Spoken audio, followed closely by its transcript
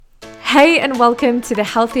Hey and welcome to the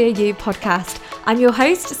Healthier You podcast. I'm your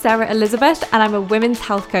host, Sarah Elizabeth, and I'm a women's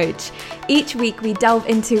health coach. Each week we delve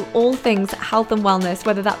into all things health and wellness,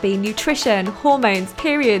 whether that be nutrition, hormones,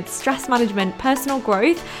 periods, stress management, personal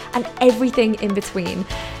growth, and everything in between.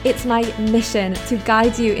 It's my mission to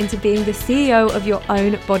guide you into being the CEO of your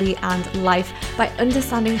own body and life by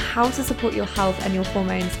understanding how to support your health and your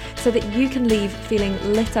hormones so that you can leave feeling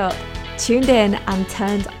lit up, tuned in and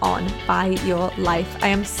turned on by your life. I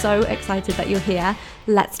am so excited that you're here.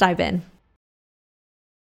 Let's dive in.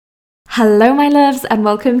 Hello, my loves, and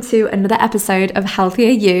welcome to another episode of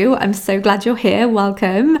Healthier You. I'm so glad you're here.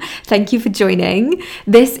 Welcome. Thank you for joining.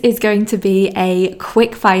 This is going to be a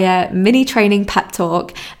quick fire mini training pep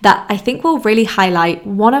talk that I think will really highlight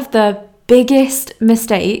one of the biggest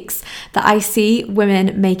mistakes that I see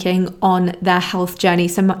women making on their health journey.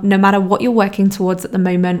 So no matter what you're working towards at the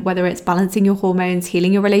moment, whether it's balancing your hormones,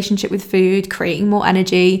 healing your relationship with food, creating more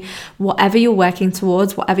energy, whatever you're working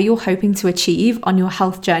towards, whatever you're hoping to achieve on your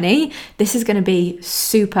health journey, this is going to be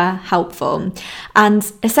super helpful. And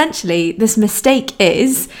essentially, this mistake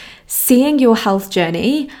is seeing your health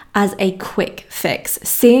journey as a quick fix,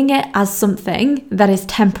 seeing it as something that is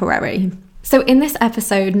temporary. So in this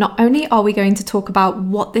episode, not only are we going to talk about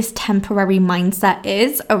what this temporary mindset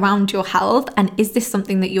is around your health, and is this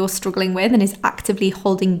something that you're struggling with and is actively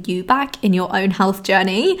holding you back in your own health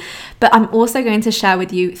journey, but I'm also going to share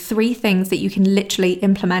with you 3 things that you can literally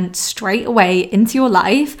implement straight away into your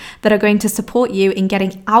life that are going to support you in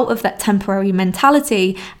getting out of that temporary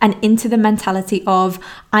mentality and into the mentality of,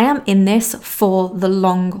 I am in this for the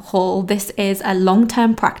long haul. This is a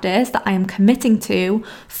long-term practice that I am committing to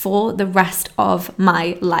for the rest of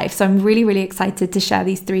my life. So I'm really, really excited to share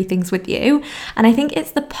these 3 things with you. And I think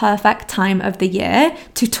it's the perfect time of the year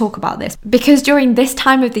to talk about this, because during this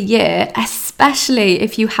time of the year, especially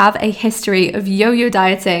if you have a history of yo-yo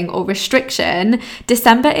dieting or restriction,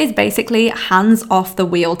 December is basically hands off the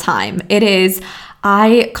wheel time. It is,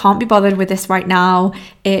 I can't be bothered with this right now.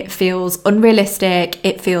 It feels unrealistic.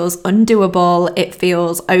 It feels undoable. It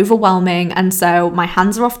feels overwhelming. And so my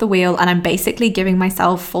hands are off the wheel and I'm basically giving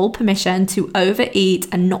myself full permission to overeat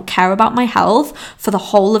and not care about my health for the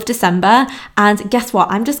whole of December. And guess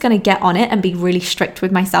what? I'm just going to get on it and be really strict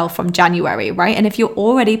with myself from January, right? And if you're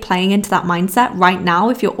already playing into that mindset right now,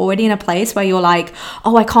 if you're already in a place where you're like,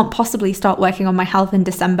 oh, I can't possibly start working on my health in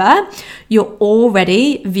December, you're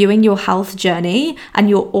already viewing your health journey and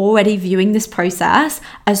you're already viewing this process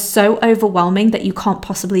as so overwhelming that you can't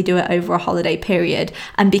possibly do it over a holiday period.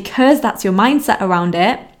 And because that's your mindset around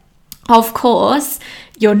it, of course,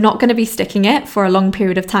 you're not going to be sticking it for a long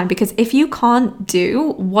period of time, because if you can't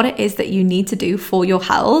do what it is that you need to do for your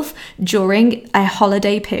health during a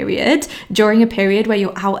holiday period, during a period where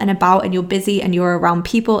you're out and about and you're busy and you're around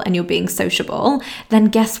people and you're being sociable, then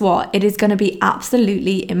guess what? It is going to be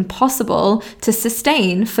absolutely impossible to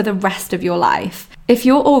sustain for the rest of your life. If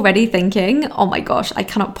you're already thinking, oh my gosh, I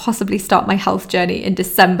cannot possibly start my health journey in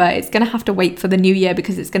December, it's going to have to wait for the new year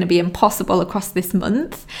because it's going to be impossible across this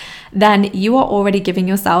month, then you are already giving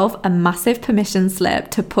yourself a massive permission slip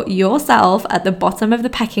to put yourself at the bottom of the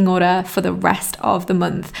pecking order for the rest of the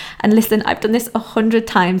month. And listen, I've done this 100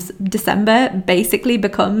 times. December basically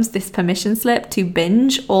becomes this permission slip to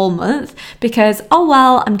binge all month because, oh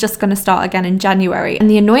well, I'm just going to start again in January. And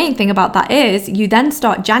the annoying thing about that is you then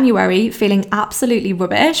start January feeling absolutely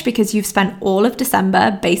rubbish because you've spent all of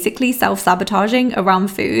December basically self-sabotaging around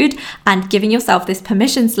food and giving yourself this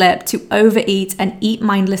permission slip to overeat and eat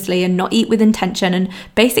mindlessly and not eat with intention and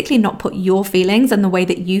basically not put your feelings and the way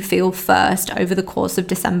that you feel first over the course of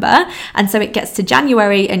December. And so it gets to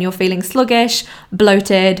January and you're feeling sluggish,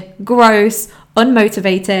 bloated, gross,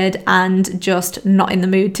 unmotivated, and just not in the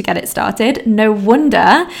mood to get it started. No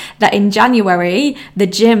wonder that in January, the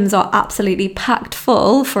gyms are absolutely packed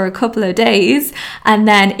full for a couple of days, and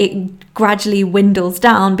then it gradually dwindles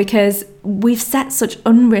down because we've set such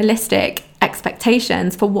unrealistic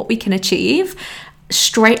expectations for what we can achieve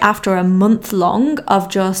straight after a month long of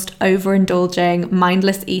just overindulging,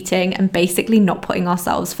 mindless eating, and basically not putting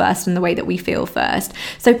ourselves first in the way that we feel first.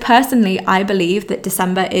 So personally, I believe that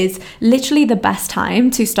December is literally the best time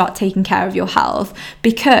to start taking care of your health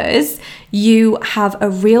because you have a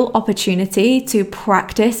real opportunity to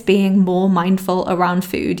practice being more mindful around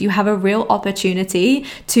food. You have a real opportunity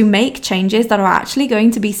to make changes that are actually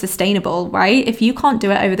going to be sustainable, right? If you can't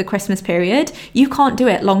do it over the Christmas period, you can't do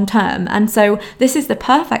it long term. And so this is the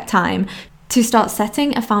perfect time to start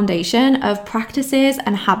setting a foundation of practices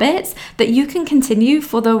and habits that you can continue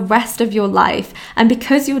for the rest of your life. And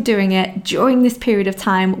because you're doing it during this period of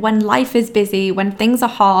time when life is busy, when things are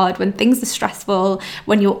hard, when things are stressful,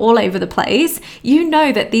 when you're all over the place, you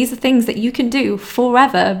know that these are things that you can do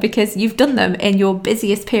forever because you've done them in your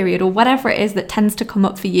busiest period or whatever it is that tends to come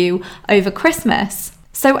up for you over Christmas.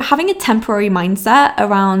 So having a temporary mindset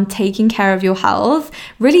around taking care of your health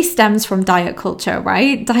really stems from diet culture,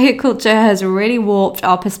 right? Diet culture has really warped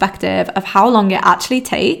our perspective of how long it actually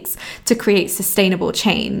takes to create sustainable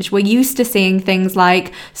change. We're used to seeing things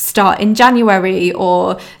like start in January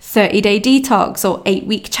or 30-day detox or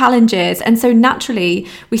 8-week challenges. And so naturally,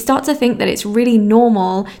 we start to think that it's really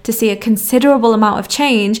normal to see a considerable amount of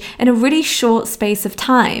change in a really short space of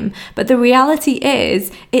time. But the reality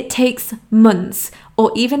is, it takes months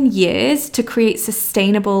or even years to create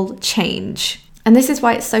sustainable change. And this is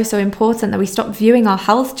why it's so important that we stop viewing our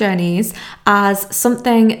health journeys as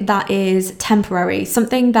something that is temporary,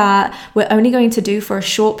 something that we're only going to do for a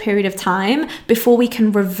short period of time before we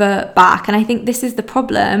can revert back. And I think this is the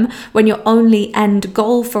problem when your only end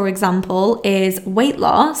goal, for example, is weight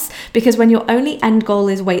loss, because when your only end goal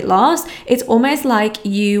is weight loss, it's almost like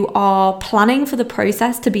you are planning for the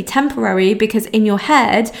process to be temporary, because in your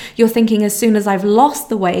head, you're thinking as soon as I've lost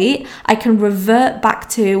the weight, I can revert back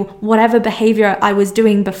to whatever behavior I was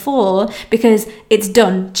doing before because it's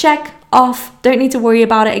done. Check off, don't need to worry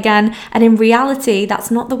about it again. And in reality, that's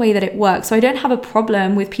not the way that it works. So I don't have a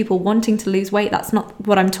problem with people wanting to lose weight. That's not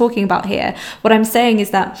what I'm talking about here. What I'm saying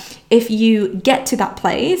is that if you get to that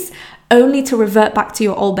place only to revert back to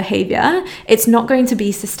your old behavior, it's not going to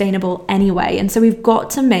be sustainable anyway. And so we've got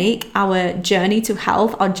to make our journey to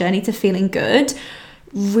health, our journey to feeling good,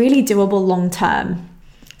 really doable long term.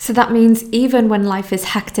 So that means even when life is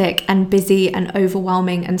hectic and busy and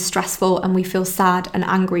overwhelming and stressful and we feel sad and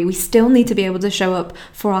angry, we still need to be able to show up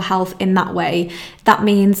for our health in that way. That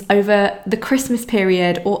means over the Christmas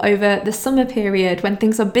period or over the summer period when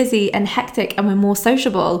things are busy and hectic and we're more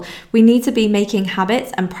sociable, we need to be making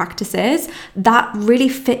habits and practices that really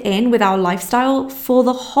fit in with our lifestyle for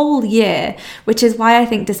the whole year, which is why I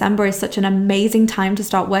think December is such an amazing time to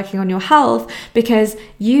start working on your health, because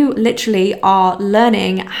you literally are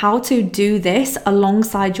learning how to do this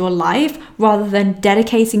alongside your life rather than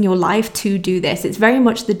dedicating your life to do this. It's very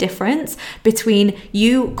much the difference between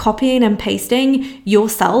you copying and pasting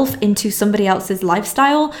yourself into somebody else's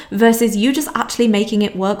lifestyle versus you just actually making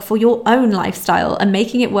it work for your own lifestyle and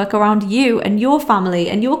making it work around you and your family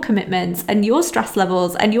and your commitments and your stress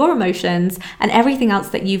levels and your emotions and everything else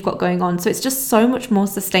that you've got going on. So it's just so much more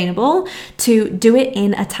sustainable to do it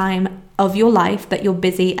in a time of your life that you're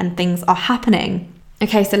busy and things are happening.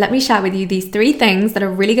 Okay, so let me share with you these 3 things that are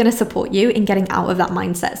really going to support you in getting out of that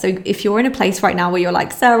mindset. So if you're in a place right now where you're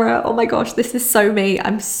like, Sarah, oh my gosh, this is so me.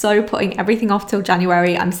 I'm so putting everything off till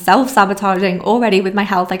January. I'm self-sabotaging already with my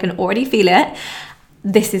health. I can already feel it.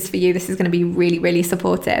 This is for you. This is going to be really, really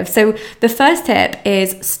supportive. So the first tip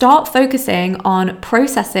is start focusing on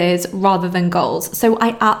processes rather than goals. So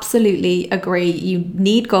I absolutely agree. You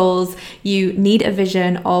need goals. You need a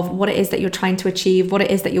vision of what it is that you're trying to achieve, what it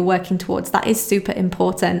is that you're working towards. That is super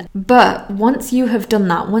important. But once you have done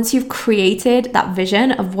that, once you've created that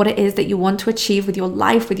vision of what it is that you want to achieve with your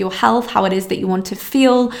life, with your health, how it is that you want to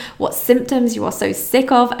feel, what symptoms you are so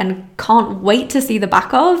sick of and can't wait to see the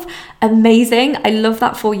back of, amazing. I love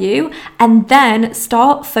that for you. And then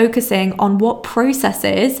start focusing on what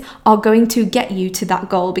processes are going to get you to that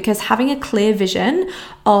goal, because having a clear vision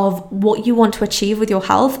of what you want to achieve with your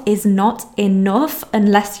health is not enough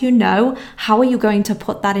unless you know how are you going to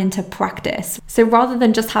put that into practice. So rather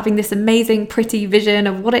than just having this amazing pretty vision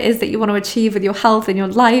of what it is that you want to achieve with your health and your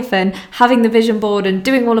life and having the vision board and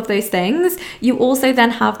doing all of those things, you also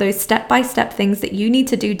then have those step-by-step things that you need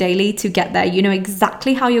to do daily to get there. You know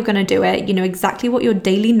exactly how you're going to do it. You know exactly what your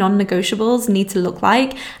daily non-negotiables need to look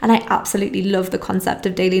like. And I absolutely love the concept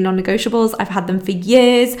of daily non-negotiables. I've had them for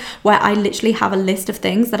years, where I literally have a list of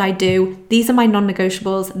things that I do. These are my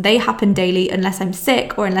non-negotiables. They happen daily unless I'm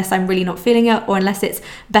sick or unless I'm really not feeling it or unless it's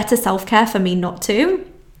better self-care for me not to.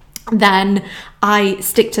 Then I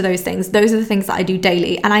stick to those things. Those are the things that I do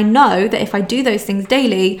daily. And I know that if I do those things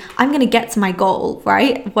daily, I'm going to get to my goal,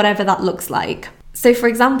 right? Whatever that looks like. So for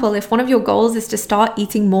example, if one of your goals is to start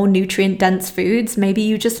eating more nutrient-dense foods, maybe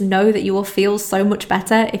you just know that you will feel so much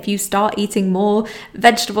better if you start eating more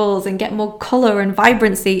vegetables and get more color and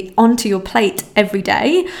vibrancy onto your plate every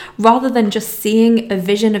day. Rather than just seeing a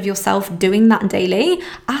vision of yourself doing that daily,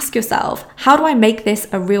 ask yourself, how do I make this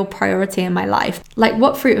a real priority in my life? Like,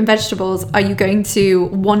 what fruit and vegetables are you going to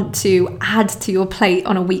want to add to your plate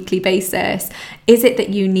on a weekly basis? Is it that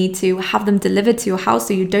you need to have them delivered to your house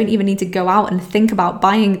so you don't even need to go out and think about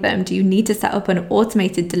buying them? Do you need to set up an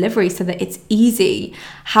automated delivery so that it's easy?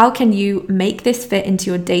 How can you make this fit into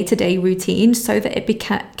your day-to-day routine so that it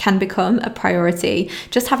can become a priority?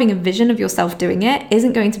 Just having a vision of yourself doing it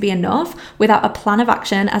isn't going to be enough without a plan of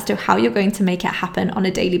action as to how you're going to make it happen on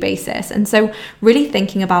a daily basis. And so really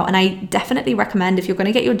thinking about, and I definitely recommend if you're going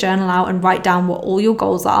to get your journal out and write down what all your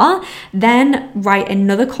goals are, then write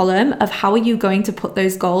another column of how are you going to put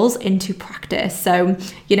those goals into practice. So,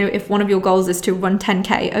 if one of your goals is to run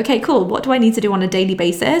 10K, okay, cool. What do I need to do on a daily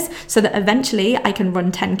basis so that eventually I can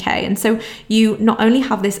run 10K? And so you not only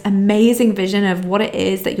have this amazing vision of what it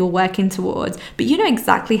is that you're working towards, but you know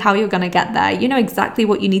exactly how you're going to get there. You know exactly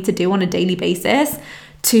what you need to do on a daily basis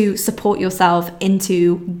to support yourself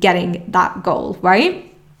into getting that goal,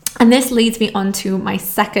 right? And this leads me on to my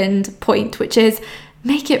second point, which is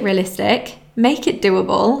make it realistic. Make it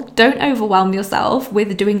doable. Don't overwhelm yourself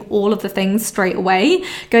with doing all of the things straight away.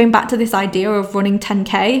 Going back to this idea of running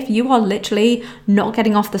 10K, if you are literally not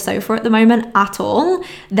getting off the sofa at the moment at all,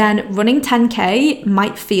 then running 10K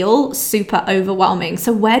might feel super overwhelming.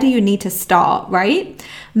 So where do you need to start, right?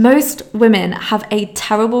 Most women have a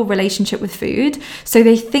terrible relationship with food, so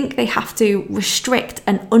they think they have to restrict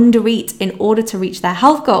and undereat in order to reach their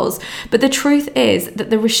health goals. But the truth is that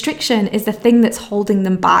the restriction is the thing that's holding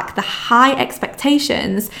them back. The high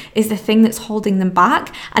expectations is the thing that's holding them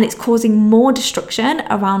back, and it's causing more destruction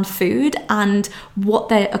around food and what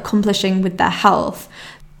they're accomplishing with their health.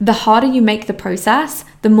 The harder you make the process,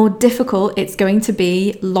 the more difficult it's going to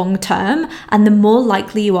be long term, and the more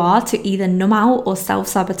likely you are to either numb out or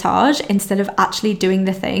self-sabotage instead of actually doing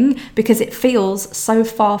the thing, because it feels so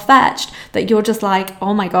far-fetched that you're just like,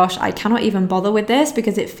 oh my gosh, I cannot even bother with this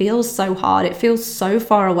because it feels so hard. It feels so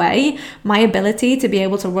far away. My ability to be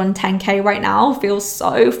able to run 10K right now feels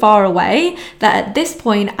so far away that at this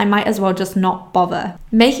point, I might as well just not bother.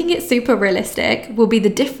 Making it super realistic will be the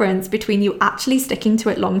difference between you actually sticking to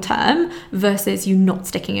it long term versus you not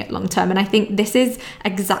sticking it long term. And I think this is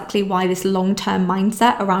exactly why this long-term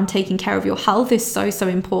mindset around taking care of your health is so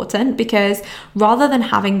important, because rather than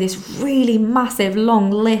having this really massive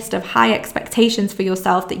long list of high expectations for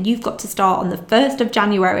yourself that you've got to start on the 1st of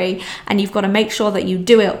January and you've got to make sure that you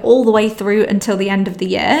do it all the way through until the end of the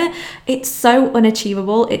year, it's so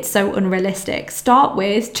unachievable, it's so unrealistic. Start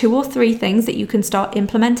with 2 or 3 things that you can start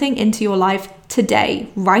implementing into your life today,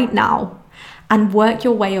 right now, and work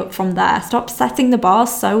your way up from there. Stop setting the bar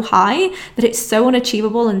so high that it's so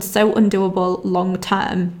unachievable and so undoable long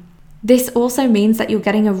term. This also means that you're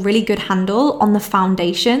getting a really good handle on the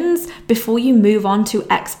foundations before you move on to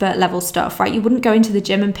expert level stuff, right? You wouldn't go into the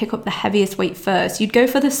gym and pick up the heaviest weight first. You'd go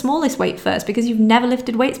for the smallest weight first because you've never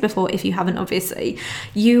lifted weights before. If you haven't, obviously,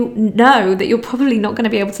 you know that you're probably not going to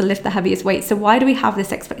be able to lift the heaviest weight. So why do we have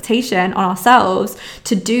this expectation on ourselves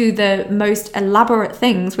to do the most elaborate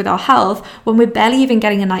things with our health when we're barely even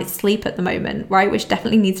getting a night's sleep at the moment, right? Which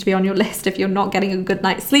definitely needs to be on your list. If you're not getting a good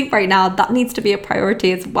night's sleep right now, that needs to be a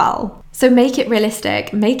priority as well. So make it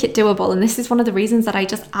realistic, make it doable. And this is one of the reasons that I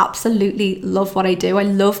just absolutely love what I do. I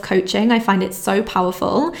love coaching. I find it so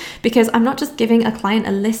powerful because I'm not just giving a client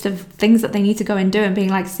a list of things that they need to go and do and being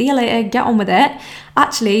like, see you later, get on with it.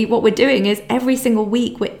 Actually, what we're doing is every single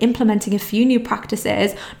week we're implementing a few new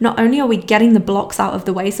practices. Not only are we getting the blocks out of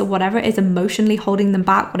the way, so whatever is emotionally holding them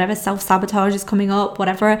back, whatever self-sabotage is coming up,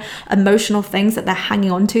 whatever emotional things that they're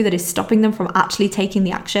hanging on to that is stopping them from actually taking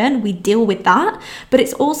the action, we deal with that. But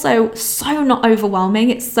it's also so not overwhelming.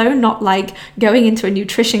 It's so not like going into a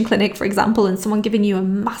nutrition clinic, for example, and someone giving you a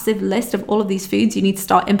massive list of all of these foods you need to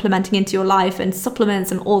start implementing into your life and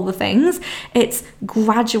supplements and all the things. It's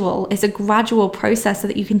gradual. It's a gradual process so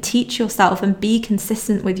that you can teach yourself and be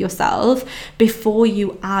consistent with yourself before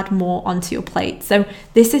you add more onto your plate. So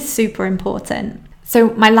this is super important.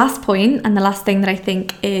 So my last point, and the last thing that I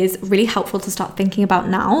think is really helpful to start thinking about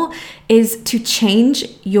now, is to change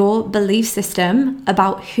your belief system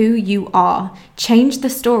about who you are. Change the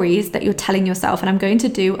stories that you're telling yourself. And I'm going to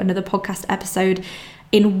do another podcast episode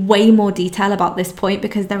in way more detail about this point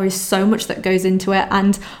because there is so much that goes into it.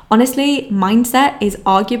 And honestly, mindset is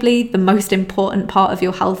arguably the most important part of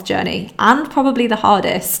your health journey and probably the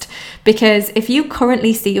hardest, because if you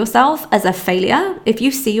currently see yourself as a failure, if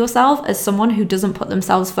you see yourself as someone who doesn't put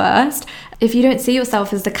themselves first, if you don't see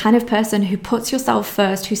yourself as the kind of person who puts yourself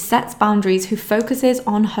first, who sets boundaries, who focuses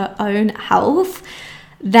on her own health,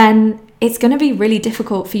 then it's going to be really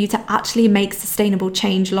difficult for you to actually make sustainable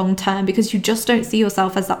change long term, because you just don't see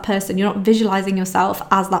yourself as that person. You're not visualizing yourself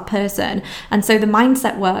as that person. And so the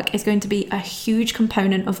mindset work is going to be a huge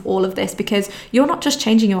component of all of this, because you're not just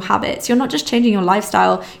changing your habits, you're not just changing your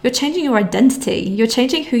lifestyle, you're changing your identity, you're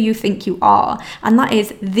changing who you think you are. And that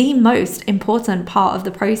is the most important part of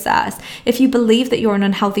the process. If you believe that you're an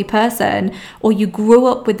unhealthy person, or you grew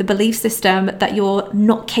up with the belief system that you're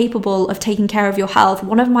not capable of taking care of your health,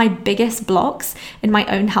 one of my biggest blocks in my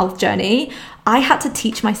own health journey, I had to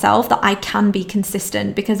teach myself that I can be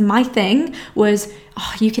consistent, because my thing was,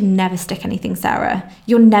 oh, you can never stick anything, Sarah.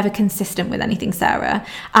 You're never consistent with anything, Sarah.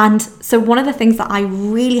 And so one of the things that I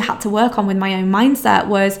really had to work on with my own mindset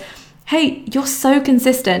was, hey, you're so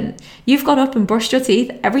consistent. You've got up and brushed your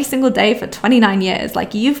teeth every single day for 29 years.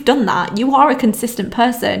 Like, you've done that. You are a consistent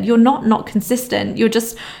person. You're not consistent. You're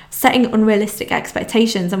just setting unrealistic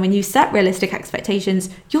expectations. And when you set realistic expectations,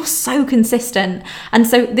 you're so consistent. And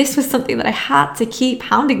so this was something that I had to keep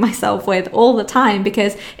hounding myself with all the time,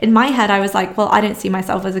 because in my head, I was like, well, I don't see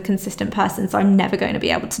myself as a consistent person, so I'm never going to be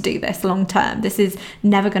able to do this long term. This is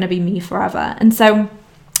never going to be me forever. And so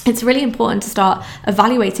it's really important to start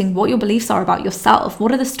evaluating what your beliefs are about yourself.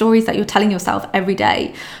 What are the stories that you're telling yourself every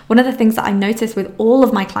day? One of the things that I noticed with all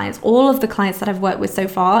of my clients, all of the clients that I've worked with so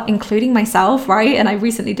far, including myself, right? And I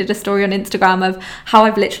recently did a story on Instagram of how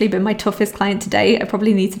I've literally been my toughest client to date. I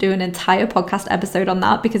probably need to do an entire podcast episode on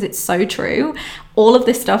that, because it's so true. All of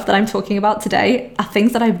this stuff that I'm talking about today are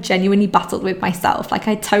things that I've genuinely battled with myself. Like,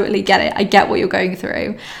 I totally get it. I get what you're going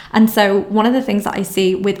through. And so one of the things that I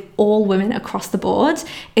see with all women across the board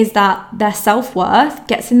is that their self-worth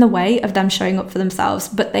gets in the way of them showing up for themselves,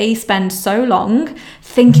 but they spend so long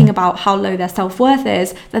thinking about how low their self-worth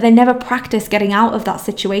is that they never practice getting out of that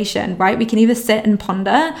situation, right? We can either sit and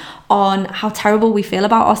ponder on how terrible we feel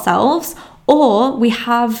about ourselves, or we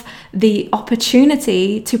have the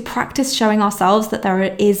opportunity to practice showing ourselves that there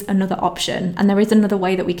is another option and there is another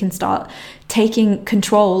way that we can start taking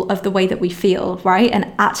control of the way that we feel, right?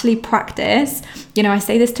 And actually practice. I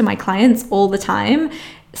say this to my clients all the time.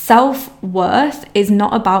 Self-worth is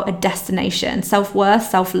not about a destination. Self-worth,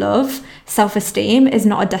 self-love, self-esteem is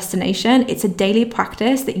not a destination. It's a daily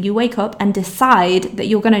practice that you wake up and decide that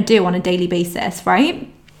you're going to do on a daily basis,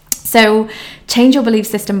 right? So change your belief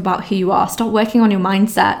system about who you are. Start working on your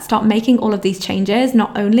mindset. Start making all of these changes,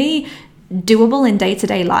 not only doable in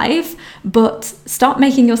day-to-day life, but start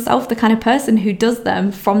making yourself the kind of person who does them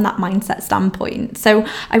from that mindset standpoint. So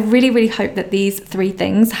I really, really hope that these 3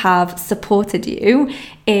 things have supported you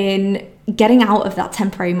in getting out of that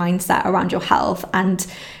temporary mindset around your health and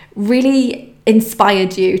really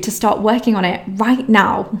inspired you to start working on it right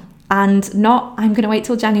now. And not, I'm going to wait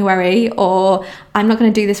till January, or I'm not going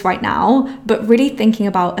to do this right now, but really thinking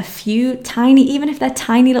about a few tiny, even if they're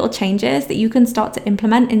tiny little changes that you can start to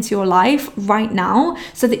implement into your life right now,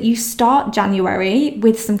 so that you start January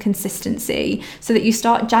with some consistency, so that you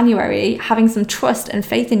start January having some trust and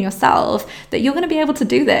faith in yourself that you're going to be able to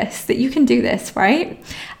do this, that you can do this, right?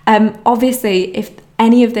 Obviously, if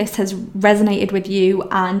any of this has resonated with you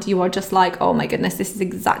and you are just like, oh my goodness, this is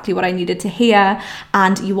exactly what I needed to hear,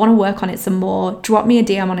 and you want to work on it some more, drop me a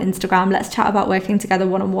DM on Instagram. Let's chat about working together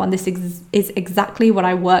one-on-one. This is exactly what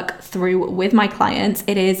I work through with my clients.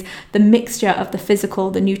 It is the mixture of the physical,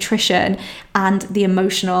 the nutrition, and the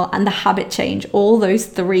emotional and the habit change. All those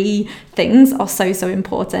 3 things are so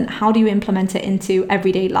important. How do you implement it into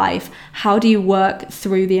everyday life? How do you work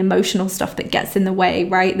through the emotional stuff that gets in the way,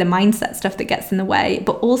 right? The mindset stuff that gets in the way.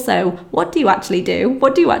 But also, what do you actually do?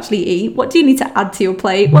 What do you actually eat? What do you need to add to your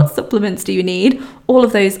plate? What supplements do you need? All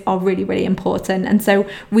of those are really, really important. And so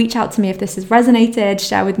reach out to me if this has resonated.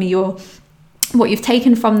 Share with me what you've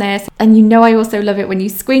taken from this. And I also love it when you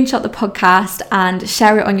screenshot the podcast and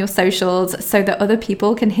share it on your socials so that other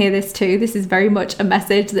people can hear this too. This is very much a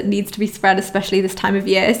message that needs to be spread, especially this time of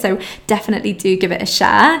year. So definitely do give it a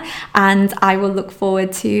share. And I will look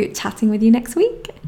forward to chatting with you next week.